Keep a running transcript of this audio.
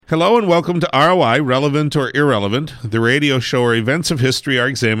Hello and welcome to ROI, Relevant or Irrelevant, the radio show where events of history are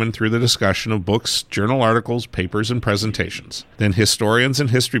examined through the discussion of books, journal articles, papers, and presentations. Then historians and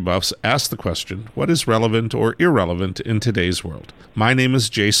history buffs ask the question, what is relevant or irrelevant in today's world? My name is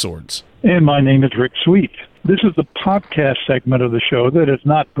Jay Swords. And my name is Rick Sweet. This is the podcast segment of the show that is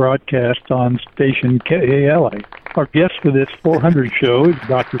not broadcast on station KALA. Our guest for this 400 show is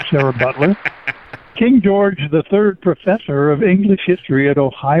Dr. Sarah Butler, King George III Professor of English History at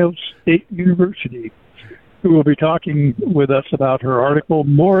Ohio State University, who will be talking with us about her article,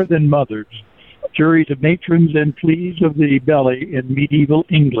 More Than Mothers, Juries of Matrons and Fleas of the Belly in Medieval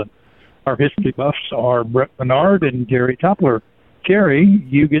England. Our history buffs are Brett Bernard and Gary Toppler. Gary,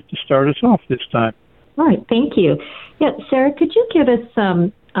 you get to start us off this time. All right, thank you. Yeah, Sarah, could you give us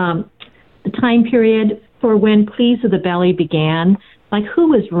the time period for when Fleas of the Belly began? Like, who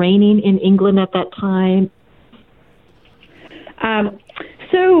was reigning in England at that time?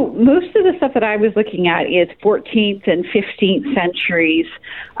 So most of the stuff that I was looking at is 14th and 15th centuries.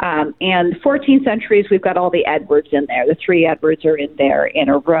 And 14th centuries, we've got all the Edwards in there. The three Edwards are in there in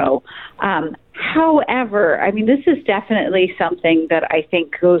a row. However, I mean, this is definitely something that I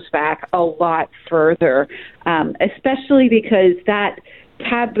think goes back a lot further, especially because that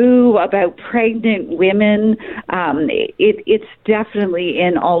taboo about pregnant women, it's definitely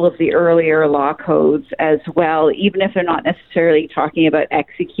in all of the earlier law codes as well. Even if they're not necessarily talking about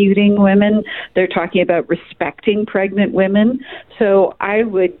executing women, they're talking about respecting pregnant women. So I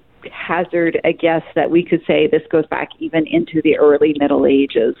would hazard a guess that we could say this goes back even into the early Middle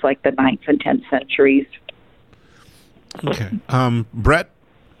Ages, like the 9th and 10th centuries. Okay. Brett?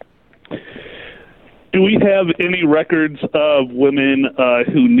 Do we have any records of women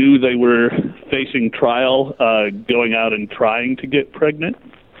who knew they were facing trial going out and trying to get pregnant?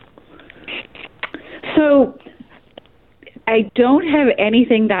 So I don't have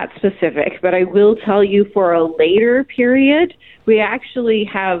anything that specific, but I will tell you for a later period, we actually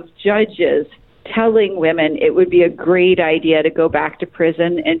have judges telling women it would be a great idea to go back to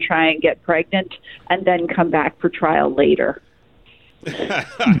prison and try and get pregnant and then come back for trial later.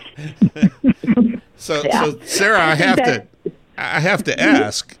 So Sarah, I have to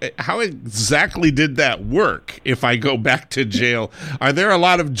ask, how exactly did that work? If I go back to jail, are there a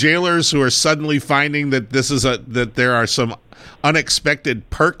lot of jailers who are suddenly finding that that there are some unexpected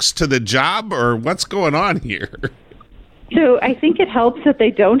perks to the job, or what's going on here? So I think it helps that they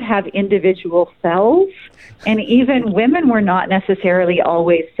don't have individual cells, and even women were not necessarily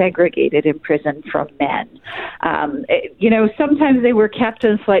always segregated in prison from men. Sometimes they were kept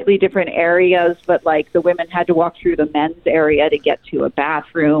in slightly different areas, but like the women had to walk through the men's area to get to a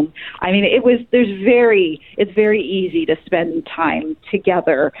bathroom. I mean, it's very easy to spend time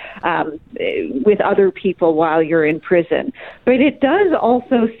together with other people while you're in prison. But it does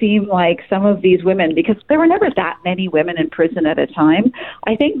also seem like some of these women, because there were never that many women in prison at a time,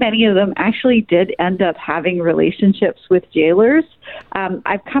 I think many of them actually did end up having relationships with jailers.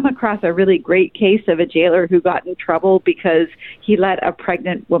 I've come across a really great case of a jailer who got in trouble because he let a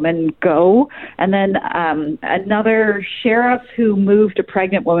pregnant woman go, and then another sheriff who moved a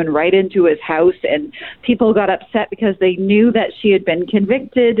pregnant woman right into his house, and people got upset because they knew that she had been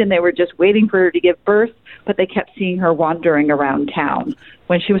convicted and they were just waiting for her to give birth, but they kept seeing her wandering around town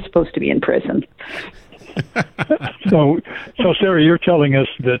when she was supposed to be in prison. So Sarah, you're telling us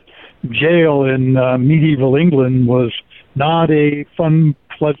that jail in medieval England was not a fun,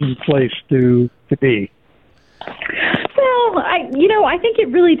 pleasant place to be. Well, I think it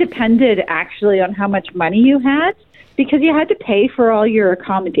really depended actually on how much money you had, because you had to pay for all your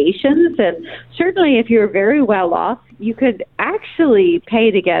accommodations, and certainly if you were very well off, you could actually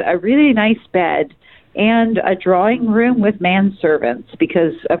pay to get a really nice bed and a drawing room with manservants,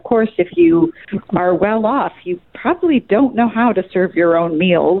 because, of course, if you are well off, you probably don't know how to serve your own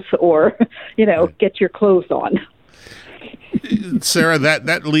meals or, get your clothes on. Sarah,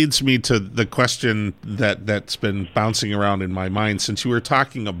 that leads me to the question that's been bouncing around in my mind since you were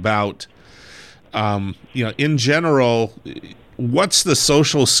talking about, in general, what's the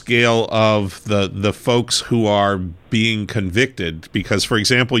social scale of the folks who are being convicted? Because, for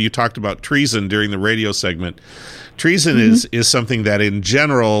example, you talked about treason during the radio segment. Treason is something that, in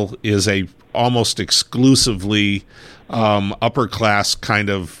general, is a almost exclusively upper class kind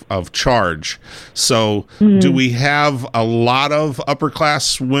of charge. So do we have a lot of upper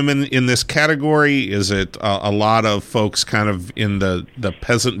class women in this category? Is it a lot of folks kind of in the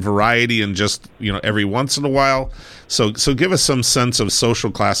peasant variety and just, every once in a while? So give us some sense of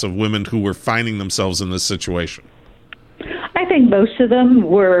social class of women who were finding themselves in this situation. I think most of them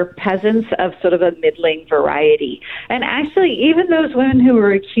were peasants of sort of a middling variety. And actually, even those women who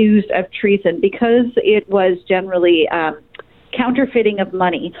were accused of treason, because it was generally counterfeiting of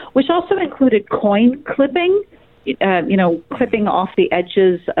money, which also included coin clipping, clipping off the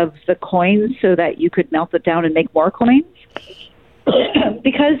edges of the coins so that you could melt it down and make more coins.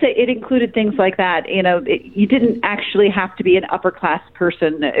 Because it included things like that, you didn't actually have to be an upper class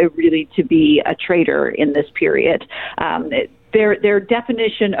person really to be a traitor in this period. Their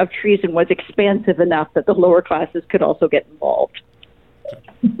definition of treason was expansive enough that the lower classes could also get involved.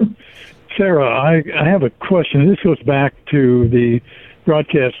 Sarah, I have a question. This goes back to the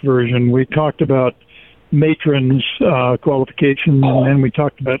broadcast version. We talked about matrons' qualifications, and then we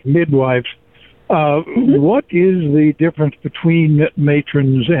talked about midwives. What is the difference between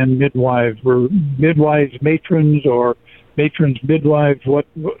matrons and midwives? Were midwives matrons or matrons midwives?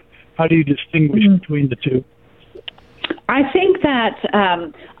 How do you distinguish between the two? I think that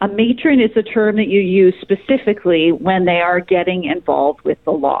a matron is a term that you use specifically when they are getting involved with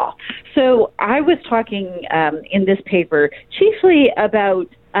the law. So I was talking in this paper chiefly about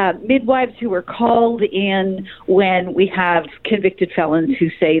midwives who were called in when we have convicted felons who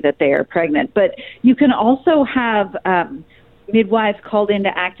say that they are pregnant. But you can also have midwives called in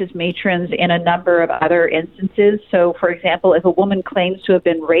to act as matrons in a number of other instances. So, for example, if a woman claims to have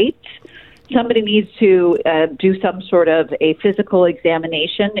been raped, somebody needs to do some sort of a physical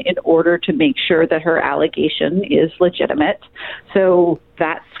examination in order to make sure that her allegation is legitimate. So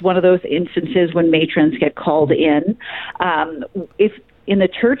that's one of those instances when matrons get called in. If in the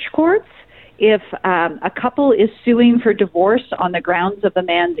church courts, if a couple is suing for divorce on the grounds of the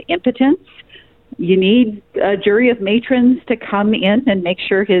man's impotence, you need a jury of matrons to come in and make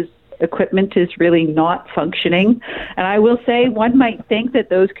sure his equipment is really not functioning. And I will say, one might think that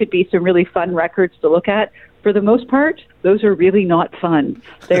those could be some really fun records to look at. For the most part, those are really not fun.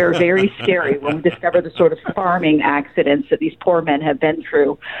 They're very scary when we discover the sort of farming accidents that these poor men have been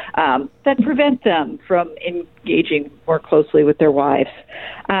through that prevent them from engaging more closely with their wives.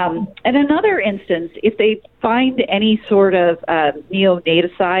 And another instance, if they find any sort of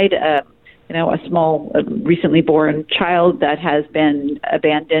neonaticide, a small, recently born child that has been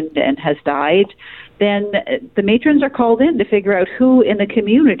abandoned and has died, then the matrons are called in to figure out who in the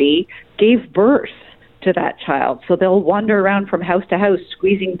community gave birth to that child. So they'll wander around from house to house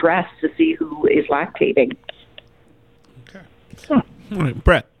squeezing breasts to see who is lactating. Okay. All right,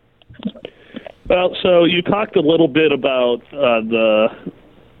 Brett. Well, so you talked a little bit about the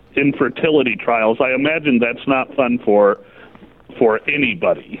infertility trials. I imagine that's not fun for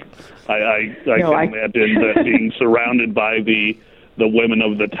anybody. I can imagine that being surrounded by the women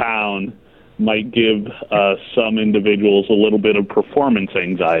of the town might give some individuals a little bit of performance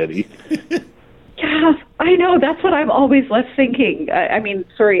anxiety. Yeah, I know. That's what I'm always left thinking.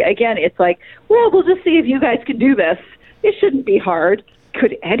 Again, it's like, well, we'll just see if you guys can do this. It shouldn't be hard.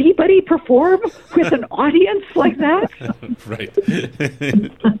 Could anybody perform with an audience like that? Right.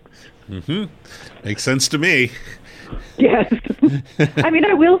 Makes sense to me. Yes.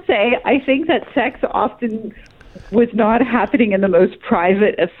 I will say, I think that sex often was not happening in the most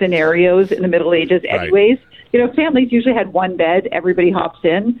private of scenarios in the Middle Ages anyways. Right. Families usually had one bed, everybody hops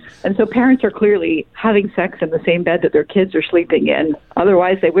in, and so parents are clearly having sex in the same bed that their kids are sleeping in.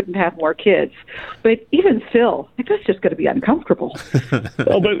 Otherwise, they wouldn't have more kids. But even still, that's just going to be uncomfortable.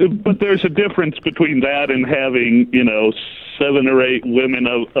 Well, but there's a difference between that and having, 7 or 8 women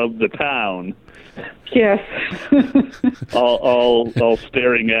of the town. Yes. all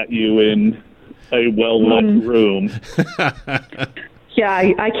staring at you in a well-lit room. Yeah,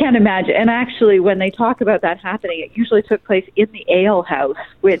 I can't imagine. And actually, when they talk about that happening, it usually took place in the ale house,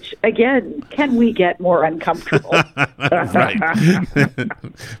 which, again, can we get more uncomfortable? Right.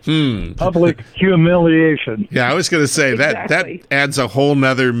 Public humiliation. Yeah, I was going to say exactly. that adds a whole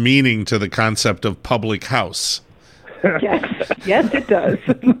nother meaning to the concept of public house. Yes, it does.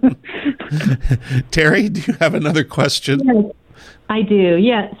 Terry, do you have another question? Yes, I do.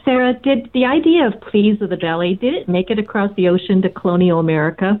 Yeah, Sarah, did the idea of pleas of the belly, did it make it across the ocean to colonial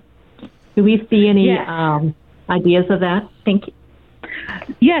America? Do we see any ideas of that? Thank you.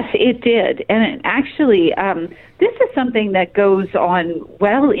 Yes, it did. And actually, this is something that goes on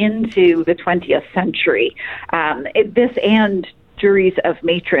well into the 20th century. This and juries of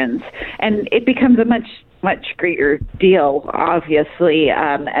matrons. And it becomes a much greater deal, obviously,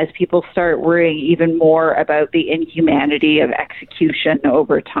 as people start worrying even more about the inhumanity of execution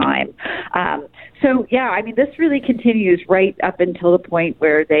over time. So, yeah, I mean, this really continues right up until the point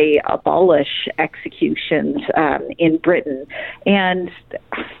where they abolish executions in Britain. And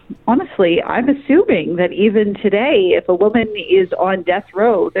honestly, I'm assuming that even today, if a woman is on death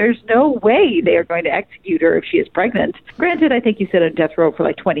row, there's no way they are going to execute her if she is pregnant. Granted, I think you said on death row for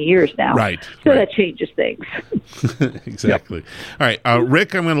like 20 years now. Right. So that changes things. Exactly. Yep. All right.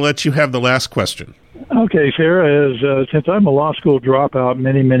 Rick, I'm going to let you have the last question. Okay, Sarah, since I'm a law school dropout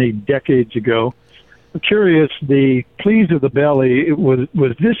many, many decades ago, I'm curious, the pleas of the belly, was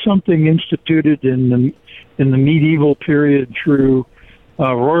this something instituted in the medieval period through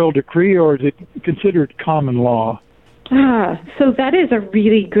royal decree, or is it considered common law? So that is a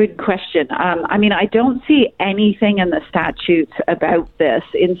really good question. I mean, I don't see anything in the statutes about this.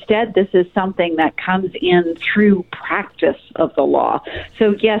 Instead, this is something that comes in through practice of the law.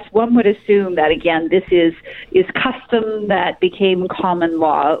 So yes, one would assume that, again, this is custom that became common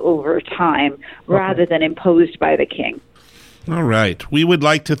law over time rather than imposed by the king. All right. We would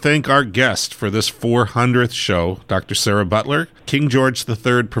like to thank our guest for this 400th show, Dr. Sarah Butler, King George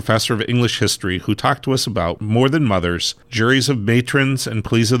III Professor of English History, who talked to us about More Than Mothers, Juries of Matrons, and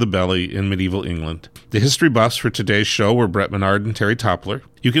Pleas of the Belly in Medieval England. The history buffs for today's show were Brett Menard and Terry Toppler.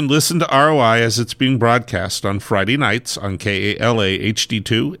 You can listen to ROI as it's being broadcast on Friday nights on KALA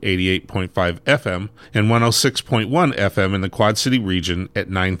HD2 88.5 FM and 106.1 FM in the Quad City region at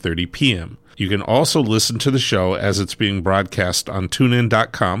 9:30 p.m. You can also listen to the show as it's being broadcast on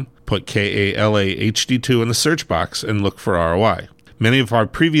TuneIn.com. Put KALA HD2 in the search box and look for ROI. Many of our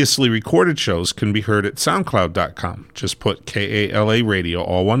previously recorded shows can be heard at SoundCloud.com. Just put KALA Radio,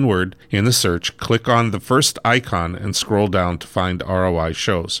 all one word, in the search, click on the first icon, and scroll down to find ROI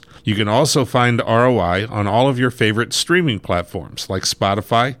shows. You can also find ROI on all of your favorite streaming platforms like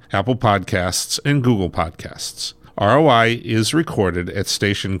Spotify, Apple Podcasts, and Google Podcasts. ROI is recorded at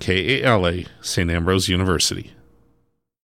station KALA, St. Ambrose University.